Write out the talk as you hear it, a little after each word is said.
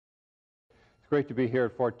great to be here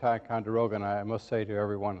at Fort Ticonderoga, and I must say to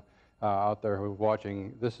everyone out there who's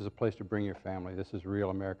watching, this is a place to bring your family. This is real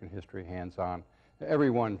American history, hands-on.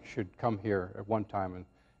 Everyone should come here at one time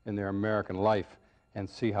in their American life and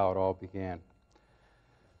see how it all began.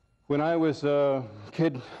 When I was a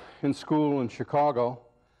kid in school in Chicago,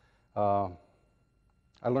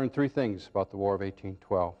 I learned three things about the War of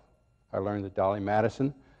 1812. I learned that Dolly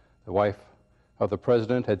Madison, the wife of the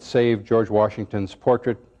president, had saved George Washington's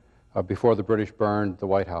portrait before the British burned the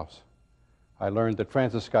White House. I learned that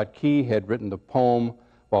Francis Scott Key had written the poem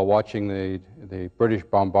while watching the British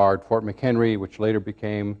bombard Fort McHenry, which later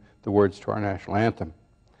became the words to our national anthem.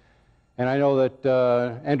 And I know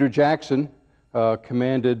that Andrew Jackson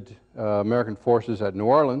commanded American forces at New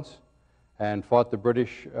Orleans and fought the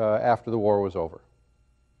British after the war was over.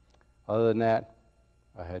 Other than that,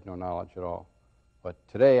 I had no knowledge at all. But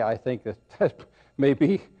today, I think that may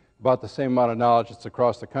be about the same amount of knowledge that's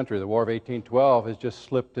across the country. The War of 1812 has just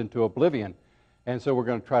slipped into oblivion. And so we're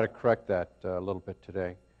going to try to correct that a little bit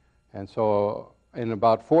today. And so in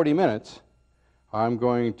about 40 minutes, I'm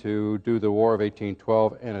going to do the War of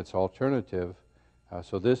 1812 and its alternative.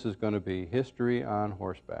 So this is going to be history on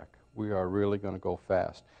horseback. We are really going to go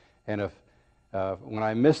fast. And if when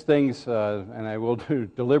I miss things, and I will do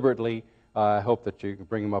deliberately, I hope that you can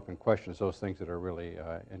bring them up in questions, those things that are really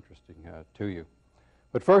interesting to you.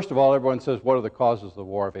 But first of all, everyone says, what are the causes of the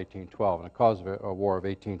War of 1812? And the causes of the War of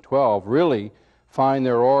 1812 really find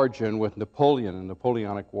their origin with Napoleon and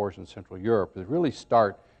Napoleonic Wars in Central Europe. They really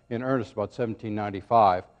start in earnest about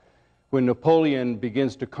 1795, when Napoleon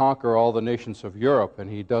begins to conquer all the nations of Europe, and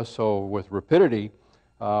he does so with rapidity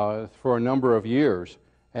for a number of years.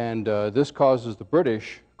 And this causes the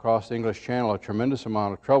British across the English Channel a tremendous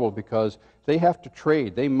amount of trouble because they have to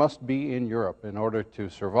trade. They must be in Europe in order to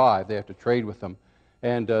survive. They have to trade with them.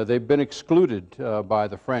 And they've been excluded by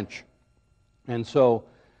the French. And so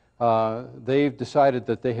they've decided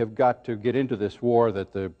that they have got to get into this war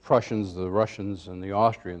that the Prussians, the Russians, and the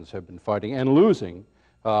Austrians have been fighting and losing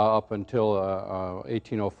up until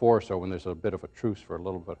 1804 or so, when there's a bit of a truce for a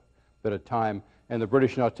little bit of time. And the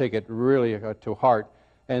British now take it really to heart.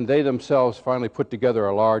 And they themselves finally put together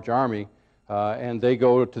a large army, and they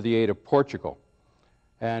go to the aid of Portugal.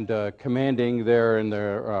 And commanding there in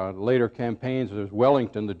their later campaigns was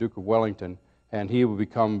Wellington, the Duke of Wellington, and he will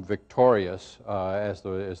become victorious as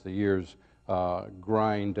the years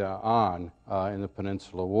grind on in the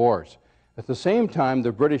Peninsula Wars. At the same time,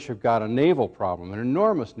 the British have got a naval problem, an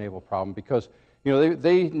enormous naval problem, because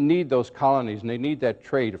they need those colonies and they need that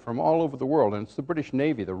trade from all over the world, and it's the British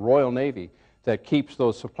Navy, the Royal Navy, that keeps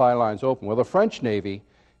those supply lines open. Well, the French Navy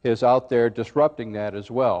is out there disrupting that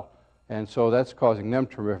as well. And so that's causing them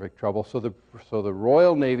terrific trouble. So the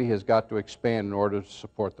Royal Navy has got to expand in order to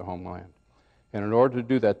support the homeland. And in order to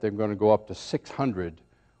do that, they're going to go up to 600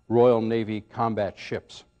 Royal Navy combat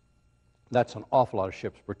ships. That's an awful lot of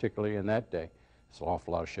ships, particularly in that day. It's an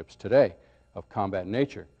awful lot of ships today of combat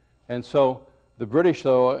nature. And so the British,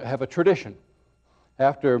 though, have a tradition.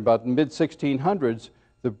 After about the mid-1600s,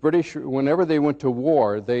 the British, whenever they went to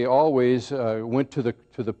war, they always went to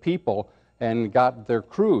the people and got their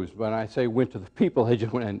crews. When I say went to the people, they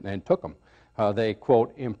just went and took them. They,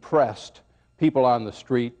 quote, impressed people on the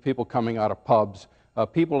street, people coming out of pubs,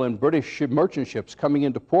 people in British merchant ships coming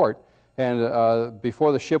into port. And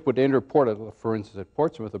before the ship would enter port, for instance, at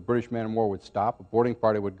Portsmouth, a British man-of-war would stop, a boarding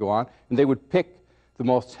party would go on, and they would pick the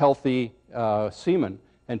most healthy seamen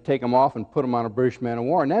and take them off and put them on a British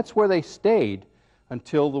man-of-war. And that's where they stayed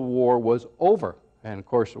until the war was over. And of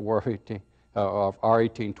course, the War of our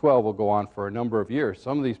 1812 will go on for a number of years.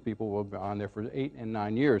 Some of these people will be on there for 8 and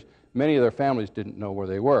 9 years. Many of their families didn't know where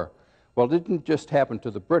they were. Well, it didn't just happen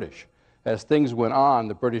to the British. As things went on,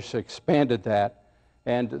 the British expanded that,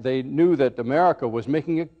 and they knew that America was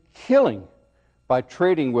making a killing by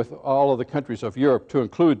trading with all of the countries of Europe, to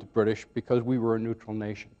include the British, because we were a neutral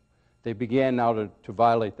nation. They began now to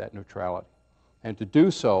violate that neutrality. And to do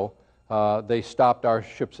so, they stopped our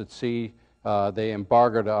ships at sea. They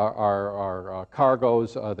embargoed our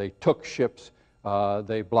cargoes, they took ships,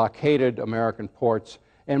 they blockaded American ports,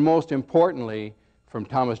 and most importantly, from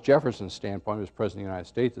Thomas Jefferson's standpoint, who was President of the United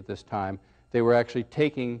States at this time, they were actually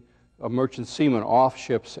taking merchant seamen off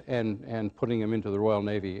ships and putting them into the Royal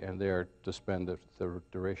Navy and there to spend the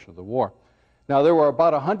duration of the war. Now, there were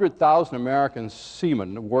about 100,000 American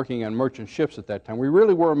seamen working on merchant ships at that time. We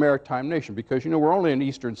really were a maritime nation because, we're only an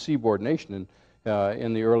eastern seaboard nation in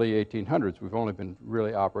the early 1800s. We've only been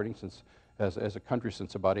really operating since, as a country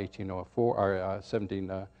since about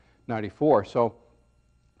 1794. So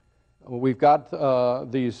We've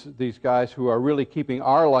got these guys who are really keeping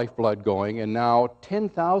our lifeblood going, and now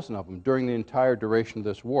 10,000 of them during the entire duration of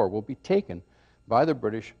this war will be taken by the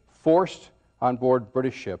British, forced on board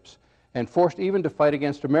British ships, and forced even to fight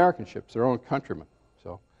against American ships, their own countrymen.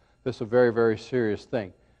 So this is a very, very serious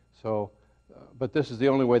thing. So, but this is the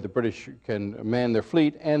only way the British can man their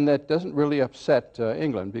fleet, and that doesn't really upset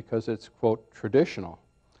England because it's, quote, traditional.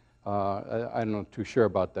 I'm not too sure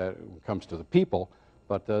about that when it comes to the people,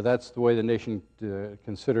 but that's the way the nation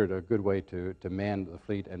considered a good way to man the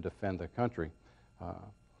fleet and defend the country.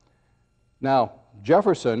 Now,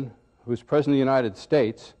 Jefferson, who's President of the United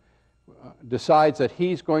States, decides that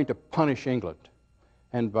he's going to punish England.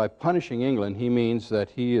 And by punishing England, he means that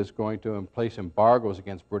he is going to place embargoes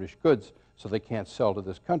against British goods so they can't sell to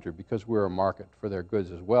this country because we're a market for their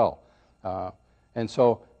goods as well. And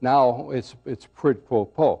so now it's quid pro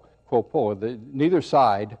quo. Neither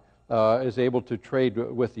side is able to trade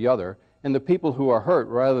with the other. And the people who are hurt,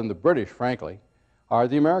 rather than the British, frankly, are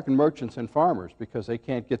the American merchants and farmers because they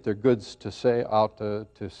can't get their goods to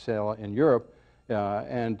sell in Europe,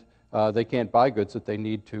 and they can't buy goods that they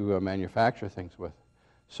need to manufacture things with.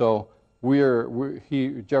 So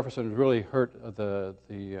Jefferson has really hurt the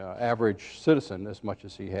average citizen as much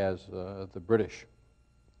as he has the British.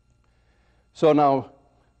 So now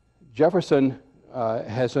Jefferson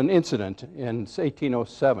has an incident in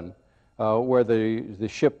 1807 where the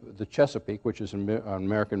ship, the Chesapeake, which is an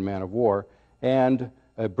American man of war, and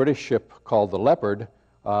a British ship called the Leopard,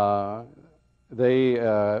 they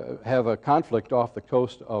have a conflict off the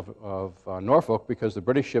coast of Norfolk because the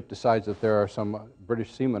British ship decides that there are some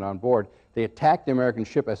British seamen on board. They attack the American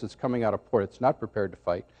ship as it's coming out of port. It's not prepared to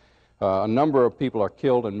fight. A number of people are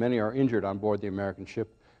killed and many are injured on board the American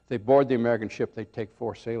ship. They board the American ship. They take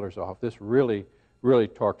 4 sailors off. This really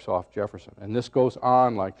torques off Jefferson. And this goes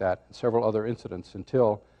on like that, several other incidents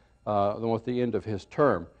until almost the end of his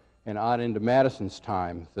term and on into Madison's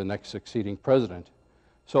time, the next succeeding president.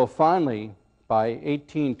 So finally, by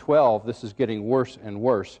 1812, this is getting worse and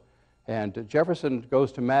worse. And Jefferson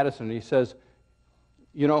goes to Madison and he says,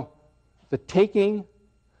 you know, the taking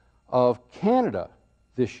of Canada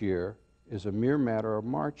this year is a mere matter of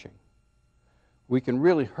marching. We can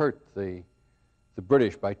really hurt the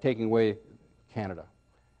British by taking away Canada.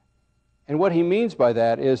 And what he means by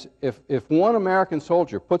that is if one American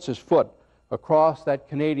soldier puts his foot across that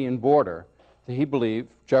Canadian border, he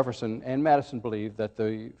believed, Jefferson and Madison believed, that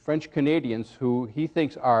the French Canadians, who he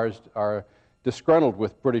thinks are disgruntled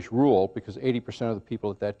with British rule, because 80% of the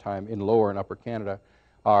people at that time in Lower and Upper Canada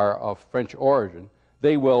are of French origin,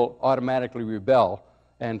 they will automatically rebel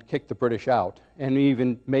and kick the British out, and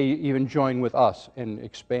may even join with us and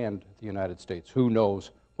expand the United States. Who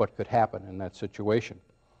knows what could happen in that situation?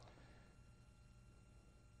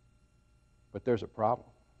 But there's a problem.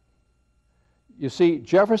 You see,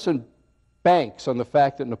 Jefferson banks on the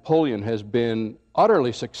fact that Napoleon has been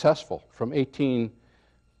utterly successful from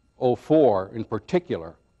 1804 in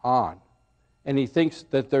particular on. And he thinks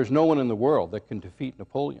that there's no one in the world that can defeat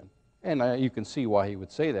Napoleon. And you can see why he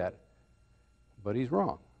would say that. But he's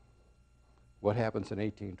wrong. What happens in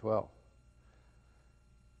 1812?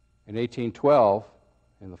 In 1812,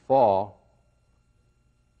 in the fall,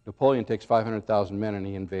 Napoleon takes 500,000 men and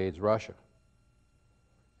he invades Russia.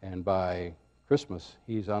 And by Christmas,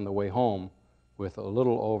 he's on the way home with a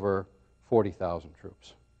little over 40,000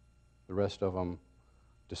 troops. The rest of them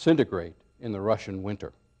disintegrate in the Russian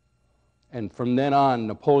winter. And from then on,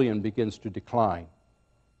 Napoleon begins to decline,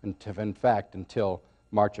 in fact, until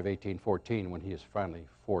March of 1814, when he is finally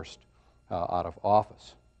forced out of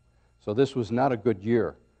office. So this was not a good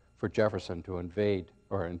year for Jefferson to invade,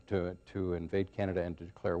 or to invade Canada and to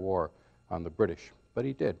declare war on the British, but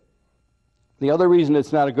he did. The other reason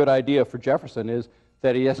it's not a good idea for Jefferson is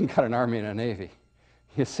that he hasn't got an army and a navy.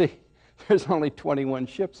 You see, there's only 21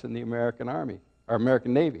 ships in the American Army, or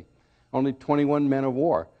American Navy, only 21 men of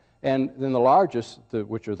war. And then the largest,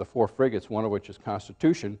 which are the 4 frigates, one of which is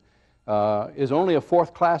Constitution, is only a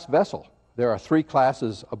 4th-class vessel. There are 3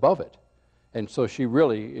 classes above it. And so she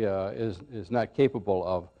really is not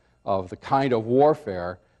capable of the kind of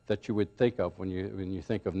warfare that you would think of when you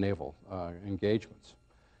think of naval engagements.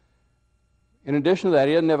 In addition to that,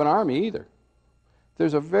 he doesn't have an army either.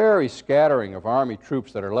 There's a very scattering of army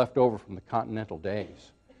troops that are left over from the Continental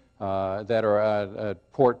days that are at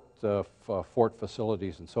fort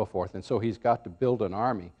facilities and so forth. And so he's got to build an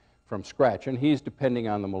army from scratch. And he's depending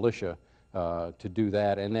on the militia to do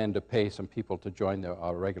that, and then to pay some people to join the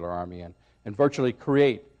regular army and virtually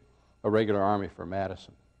create a regular army for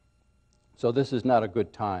Madison. So this is not a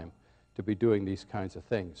good time to be doing these kinds of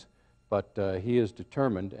things. But he is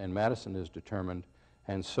determined, and Madison is determined,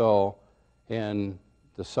 And so in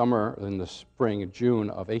the spring, June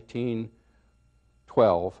of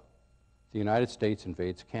 1812, the United States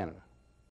invades Canada.